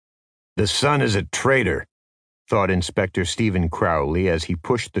The sun is a traitor, thought Inspector Stephen Crowley as he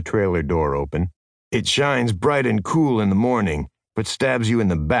pushed the trailer door open. It shines bright and cool in the morning, but stabs you in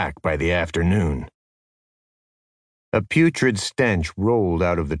the back by the afternoon. A putrid stench rolled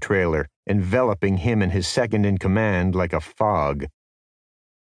out of the trailer, enveloping him and his second-in-command like a fog.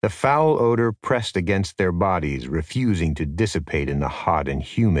 The foul odor pressed against their bodies, refusing to dissipate in the hot and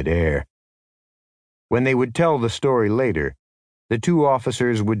humid air. When they would tell the story later, the two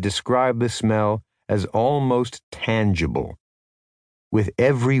officers would describe the smell as almost tangible. With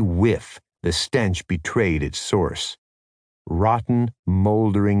every whiff, the stench betrayed its source: rotten,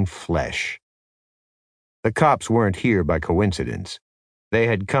 moldering flesh. The cops weren't here by coincidence. They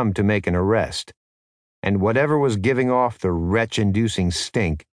had come to make an arrest, and whatever was giving off the retch-inducing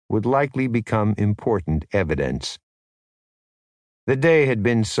stink would likely become important evidence. The day had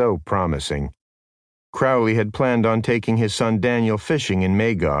been so promising. Crowley had planned on taking his son Daniel fishing in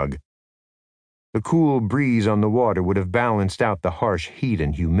Magog. The cool breeze on the water would have balanced out the harsh heat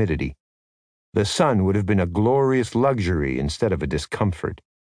and humidity. The sun would have been a glorious luxury instead of a discomfort.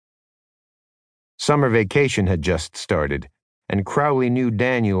 Summer vacation had just started, and Crowley knew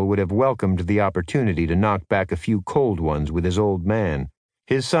Daniel would have welcomed the opportunity to knock back a few cold ones with his old man.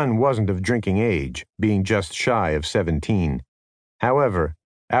 His son wasn't of drinking age, being just shy of 17. However,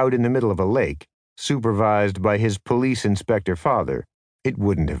 out in the middle of a lake, supervised by his police inspector father, it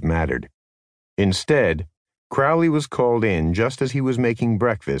wouldn't have mattered. Instead, Crowley was called in just as he was making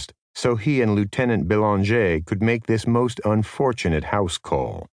breakfast so he and Lieutenant Belanger could make this most unfortunate house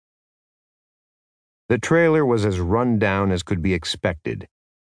call. The trailer was as run down as could be expected.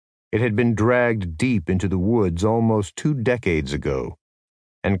 It had been dragged deep into the woods almost 2 decades ago,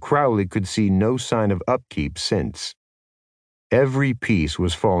 and Crowley could see no sign of upkeep since. Every piece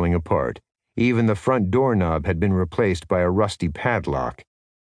was falling apart. Even the front doorknob had been replaced by a rusty padlock.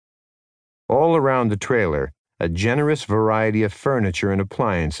 All around the trailer, a generous variety of furniture and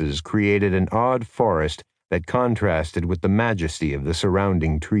appliances created an odd forest that contrasted with the majesty of the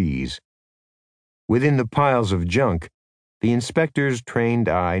surrounding trees. Within the piles of junk, the inspector's trained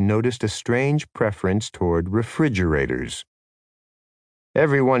eye noticed a strange preference toward refrigerators.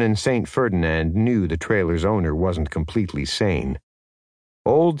 Everyone in St. Ferdinand knew the trailer's owner wasn't completely sane.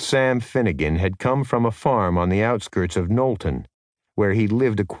 Old Sam Finnegan had come from a farm on the outskirts of Knowlton, where he'd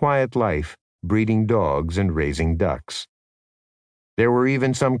lived a quiet life, breeding dogs and raising ducks. There were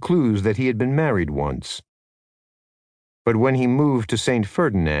even some clues that he had been married once. But when he moved to St.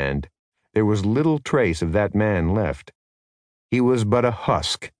 Ferdinand, there was little trace of that man left. He was but a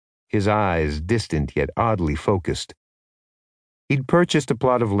husk, his eyes distant yet oddly focused. He'd purchased a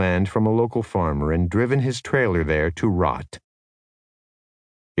plot of land from a local farmer and driven his trailer there to rot.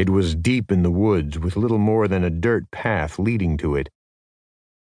 It was deep in the woods with little more than a dirt path leading to it.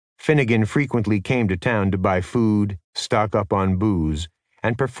 Finnegan frequently came to town to buy food, stock up on booze,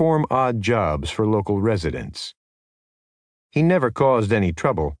 and perform odd jobs for local residents. He never caused any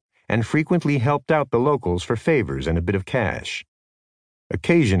trouble, and frequently helped out the locals for favors and a bit of cash.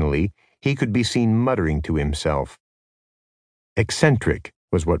 Occasionally, he could be seen muttering to himself. Eccentric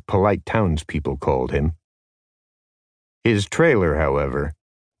was what polite townspeople called him. His trailer, however,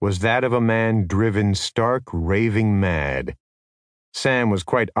 was that of a man driven stark, raving mad. Sam was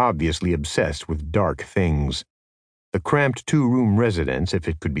quite obviously obsessed with dark things. The cramped 2-room residence, if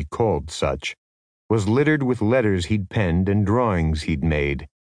it could be called such, was littered with letters he'd penned and drawings he'd made.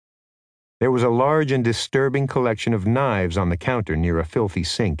 There was a large and disturbing collection of knives on the counter near a filthy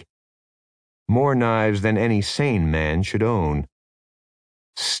sink. More knives than any sane man should own.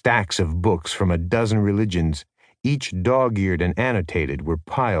 Stacks of books from a dozen religions, each dog-eared and annotated, were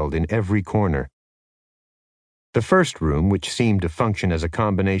piled in every corner. The first room, which seemed to function as a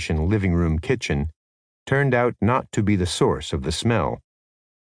combination living room-kitchen, turned out not to be the source of the smell.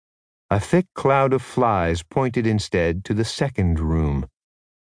 A thick cloud of flies pointed instead to the second room,